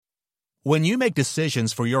When you make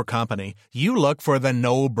decisions for your company, you look for the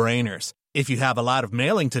no-brainers. If you have a lot of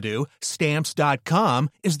mailing to do,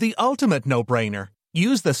 Stamps.com is the ultimate no-brainer.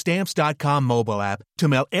 Use the Stamps.com mobile app to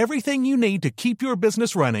mail everything you need to keep your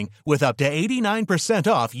business running with up to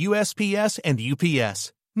 89% off USPS and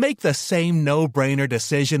UPS. Make the same no-brainer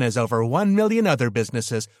decision as over 1 million other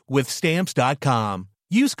businesses with Stamps.com.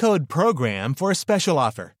 Use code PROGRAM for a special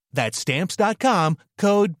offer. That's Stamps.com,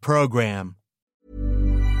 code PROGRAM.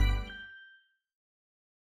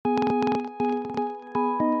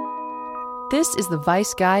 This is the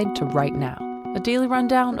Vice Guide to Right Now, a daily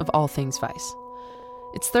rundown of all things Vice.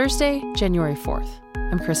 It's Thursday, January 4th.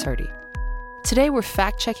 I'm Chris Hardy. Today we're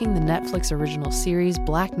fact-checking the Netflix original series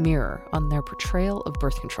Black Mirror on their portrayal of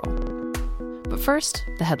birth control. But first,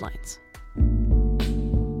 the headlines.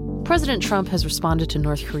 President Trump has responded to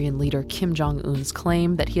North Korean leader Kim Jong-un's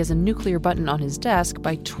claim that he has a nuclear button on his desk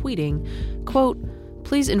by tweeting, quote,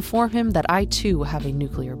 "Please inform him that I too have a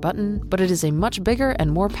nuclear button, but it is a much bigger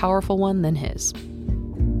and more powerful one than his."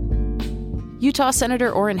 Utah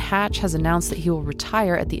Senator Orrin Hatch has announced that he will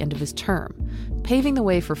retire at the end of his term, paving the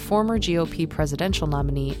way for former GOP presidential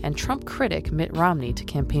nominee and Trump critic Mitt Romney to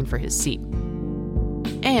campaign for his seat.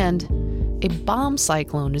 And a bomb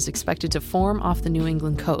cyclone is expected to form off the New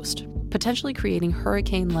England coast, potentially creating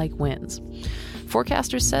hurricane-like winds.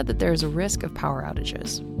 Forecasters said that there is a risk of power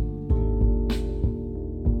outages.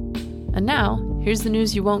 And now, here's the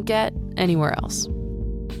news you won't get anywhere else.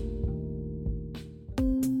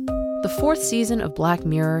 The fourth season of Black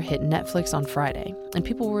Mirror hit Netflix on Friday, and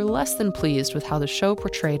people were less than pleased with how the show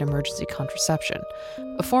portrayed emergency contraception,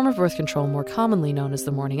 a form of birth control more commonly known as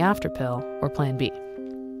the morning after pill, or Plan B.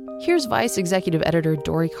 Here's Vice executive editor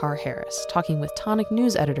Dori Carr-Harris talking with Tonic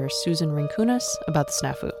News editor Susan Rinkunas about the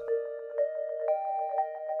snafu.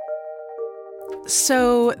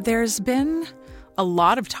 So there's been a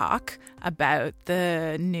lot of talk about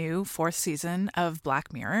the new fourth season of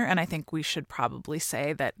Black Mirror, and I think we should probably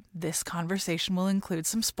say that this conversation will include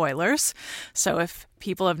some spoilers. So if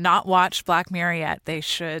people have not watched Black Mirror yet, they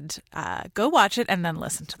should go watch it and then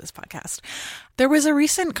listen to this podcast. There was a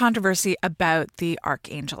recent controversy about the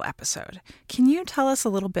Archangel episode. Can you tell us a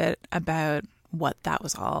little bit about what that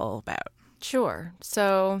was all about? Sure.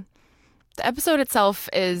 So the episode itself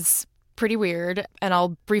is pretty weird, and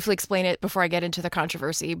I'll briefly explain it before I get into the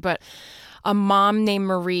controversy. But a mom named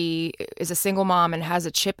Marie is a single mom and has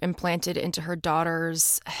a chip implanted into her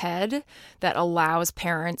daughter's head that allows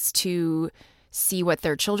parents to see what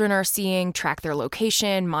their children are seeing, track their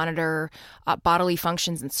location, monitor bodily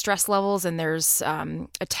functions and stress levels. And there's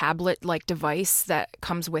a tablet-like device that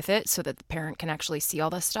comes with it so that the parent can actually see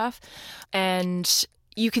all this stuff. And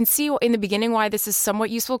you can see in the beginning why this is somewhat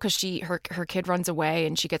useful, because her kid runs away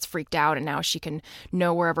and she gets freaked out, and now she can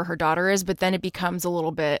know wherever her daughter is. But then it becomes a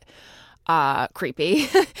little bit creepy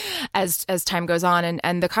as time goes on.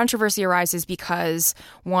 And the controversy arises because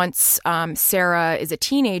once Sarah is a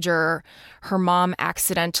teenager, her mom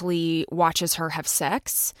accidentally watches her have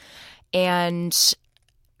sex, and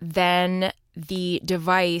then the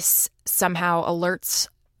device somehow alerts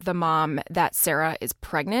the mom that Sarah is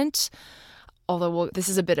pregnant. Although this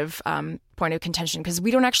is a bit of point of contention, because we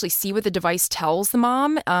don't actually see what the device tells the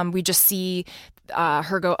mom. We just see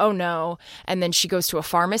her go, "Oh no," and then she goes to a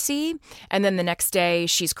pharmacy, and then the next day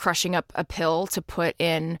she's crushing up a pill to put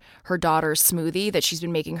in her daughter's smoothie that she's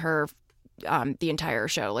been making her the entire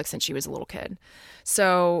show, like since she was a little kid.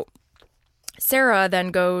 So Sarah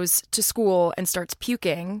then goes to school and starts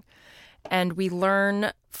puking, and we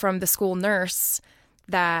learn from the school nurse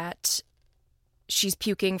that she's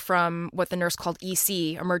puking from what the nurse called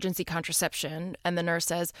EC, emergency contraception. And the nurse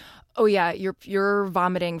says, "Oh yeah, you're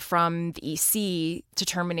vomiting from the EC to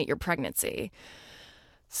terminate your pregnancy."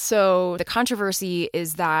 So the controversy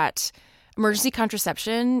is that emergency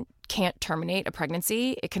contraception can't terminate a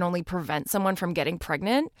pregnancy. It can only prevent someone from getting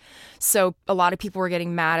pregnant. So a lot of people were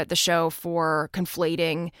getting mad at the show for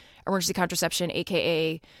conflating emergency contraception,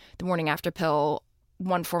 aka the morning after pill,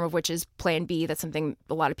 one form of which is Plan B. That's something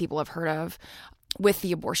a lot of people have heard of, with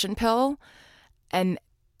the abortion pill. And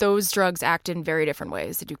those drugs act in very different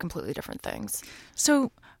ways. They do completely different things.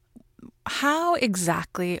 So how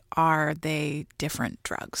exactly are they different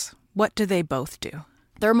drugs? What do they both do?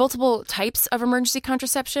 There are multiple types of emergency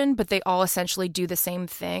contraception, but they all essentially do the same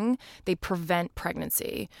thing. They prevent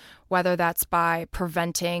pregnancy, whether that's by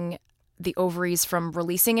preventing the ovaries from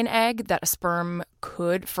releasing an egg that a sperm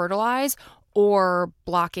could fertilize, or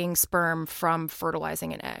blocking sperm from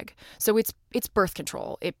fertilizing an egg. So it's birth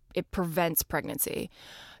control. It prevents pregnancy.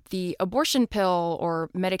 The abortion pill, or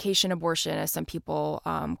medication abortion, as some people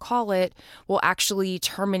call it, will actually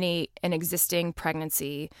terminate an existing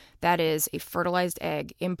pregnancy. That is a fertilized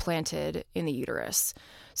egg implanted in the uterus.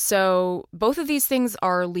 So both of these things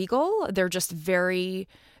are legal. They're just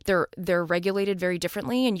they're regulated very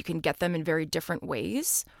differently, and you can get them in very different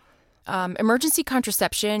ways. Emergency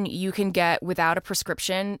contraception you can get without a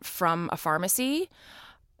prescription from a pharmacy.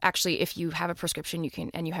 Actually, if you have a prescription,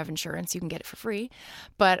 and you have insurance, you can get it for free.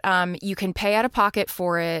 But you can pay out of pocket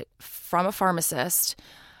for it from a pharmacist.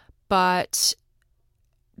 But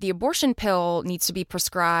the abortion pill needs to be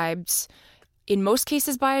prescribed in most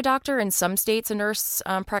cases by a doctor. In some states, a nurse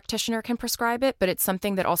practitioner can prescribe it, but it's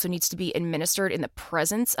something that also needs to be administered in the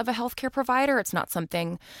presence of a healthcare provider. It's not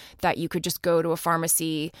something that you could just go to a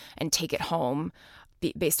pharmacy and take it home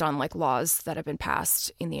based on like laws that have been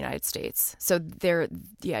passed in the United States. So there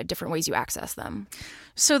are different ways you access them.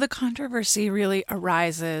 So the controversy really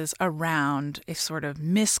arises around a sort of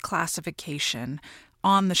misclassification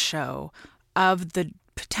on the show of the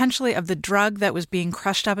potentially of the drug that was being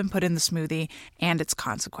crushed up and put in the smoothie and its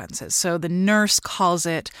consequences. So the nurse calls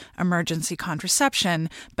it emergency contraception,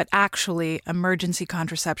 but actually emergency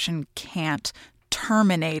contraception can't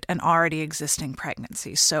terminate an already existing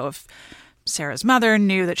pregnancy. So if Sarah's mother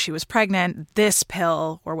knew that she was pregnant, this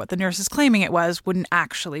pill, or what the nurse is claiming it was, wouldn't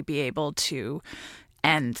actually be able to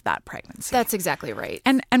end that pregnancy. That's exactly right.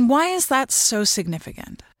 And why is that so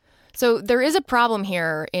significant? So there is a problem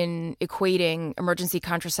here in equating emergency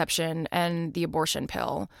contraception and the abortion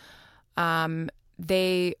pill.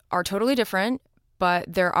 They are totally different,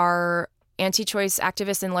 but there are anti-choice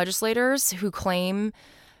activists and legislators who claim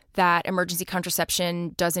that emergency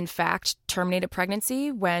contraception does in fact terminate a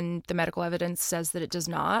pregnancy when the medical evidence says that it does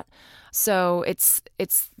not. So it's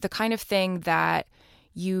the kind of thing that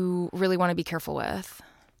you really want to be careful with.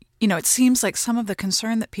 You know, it seems like some of the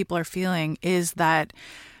concern that people are feeling is that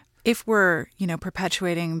if we're,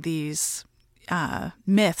 perpetuating these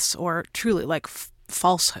myths or truly like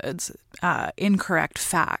falsehoods, incorrect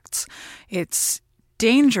facts, it's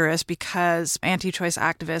dangerous because anti-choice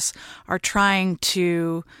activists are trying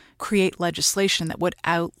to create legislation that would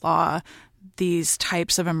outlaw these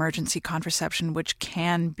types of emergency contraception, which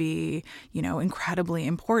can be, incredibly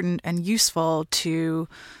important and useful to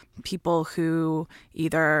people who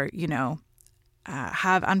either,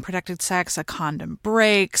 have unprotected sex, a condom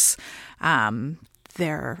breaks,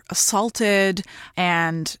 they're assaulted,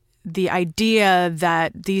 and the idea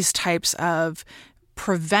that these types of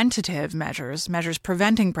preventative measures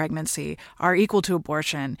preventing pregnancy, are equal to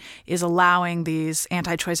abortion is allowing these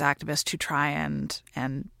anti-choice activists to try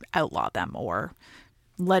and outlaw them or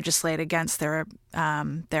legislate against their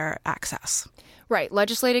access. Right.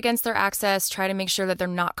 Legislate against their access, try to make sure that they're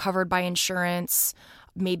not covered by insurance,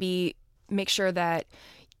 maybe make sure that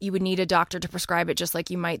you would need a doctor to prescribe it just like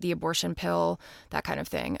you might the abortion pill, that kind of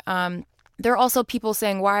thing. There are also people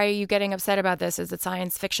saying, why are you getting upset about this? It's a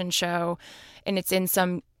science fiction show and it's in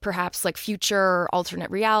some perhaps like future alternate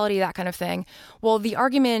reality, that kind of thing. Well, the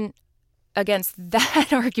argument against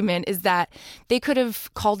that argument is that they could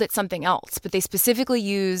have called it something else, but they specifically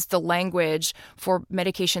used the language for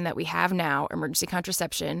medication that we have now, emergency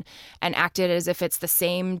contraception, and acted as if it's the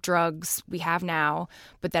same drugs we have now,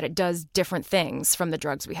 but that it does different things from the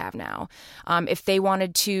drugs we have now. If they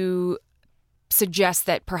wanted to suggest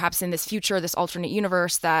that perhaps in this future, this alternate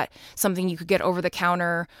universe, that something you could get over the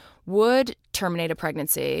counter would terminate a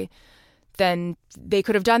pregnancy, then they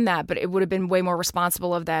could have done that, but it would have been way more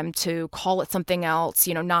responsible of them to call it something else,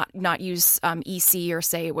 not use EC or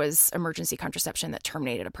say it was emergency contraception that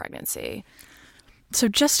terminated a pregnancy. So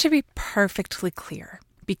just to be perfectly clear,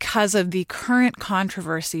 because of the current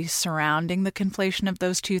controversy surrounding the conflation of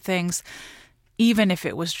those two things, even if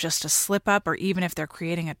it was just a slip up or even if they're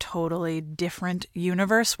creating a totally different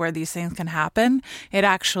universe where these things can happen, it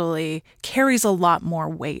actually carries a lot more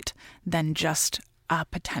weight than just a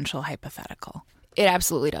potential hypothetical. It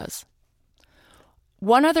absolutely does.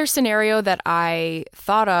 One other scenario that I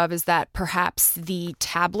thought of is that perhaps the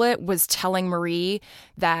tablet was telling Marie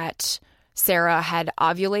that Sarah had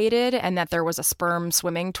ovulated and that there was a sperm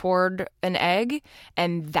swimming toward an egg,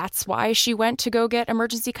 and that's why she went to go get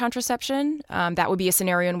emergency contraception. That would be a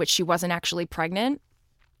scenario in which she wasn't actually pregnant,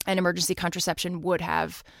 and emergency contraception would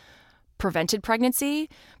have prevented pregnancy,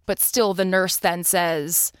 but still the nurse then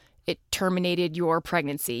says, it terminated your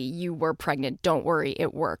pregnancy. You were pregnant. Don't worry,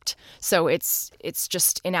 it worked. So it's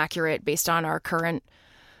just inaccurate based on our current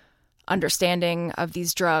understanding of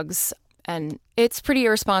these drugs. And it's pretty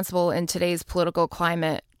irresponsible in today's political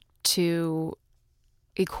climate to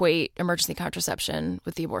equate emergency contraception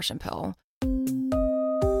with the abortion pill.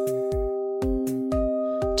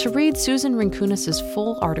 To read Susan Rinkunas'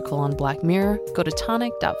 full article on Black Mirror, go to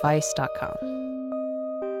tonic.vice.com.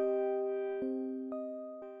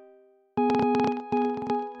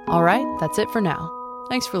 All right, that's it for now.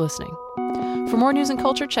 Thanks for listening. For more news and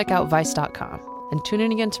culture, check out Vice.com. And tune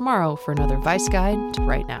in again tomorrow for another Vice Guide to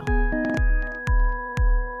Right Now.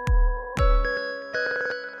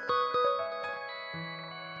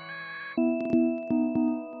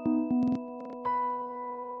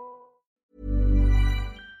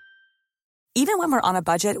 Even when we're on a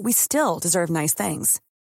budget, we still deserve nice things.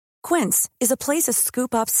 Quince is a place to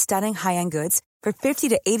scoop up stunning high-end goods for 50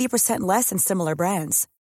 to 80% less than similar brands.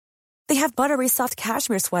 They have buttery soft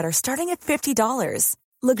cashmere sweaters starting at $50,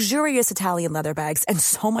 luxurious Italian leather bags, and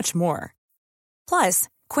so much more. Plus,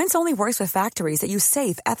 Quince only works with factories that use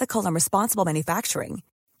safe, ethical, and responsible manufacturing.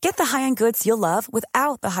 Get the high-end goods you'll love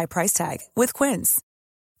without the high price tag with Quince.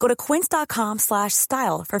 Go to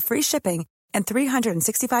quince.com/style for free shipping and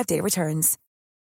 365-day returns.